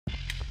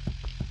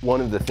One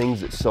of the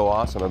things that's so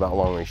awesome about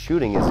long-range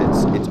shooting is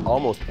it's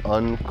almost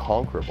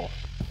unconquerable.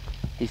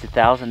 He's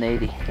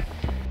 1,080.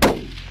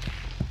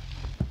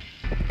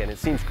 And it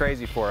seems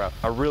crazy for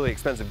a really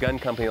expensive gun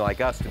company like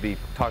us to be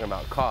talking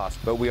about cost,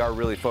 but we are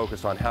really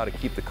focused on how to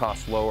keep the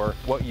costs lower.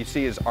 What you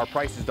see is our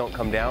prices don't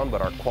come down,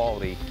 but our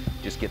quality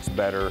just gets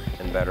better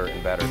and better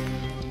and better.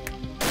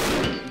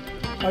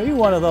 Are you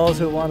one of those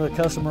who want a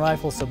custom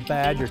rifle so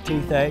bad your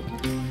teeth ache,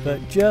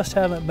 but just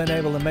haven't been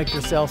able to make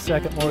yourself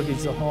second mortgage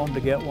the home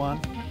to get one?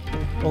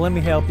 Well, let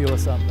me help you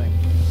with something.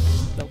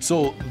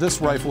 So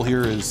this rifle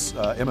here is,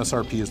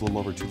 MSRP is a little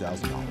over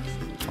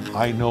 $2,000.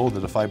 I know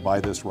that if I buy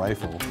this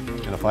rifle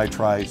and if I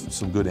try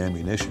some good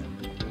ammunition,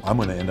 I'm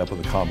going to end up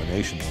with a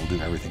combination that will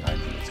do everything I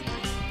need it to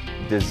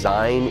do.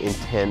 Design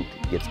intent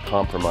gets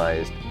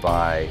compromised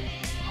by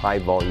high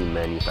volume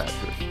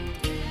manufacturers.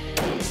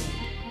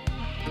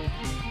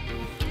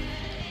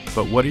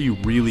 But what are you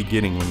really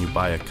getting when you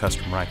buy a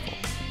custom rifle?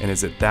 And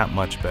is it that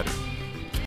much better?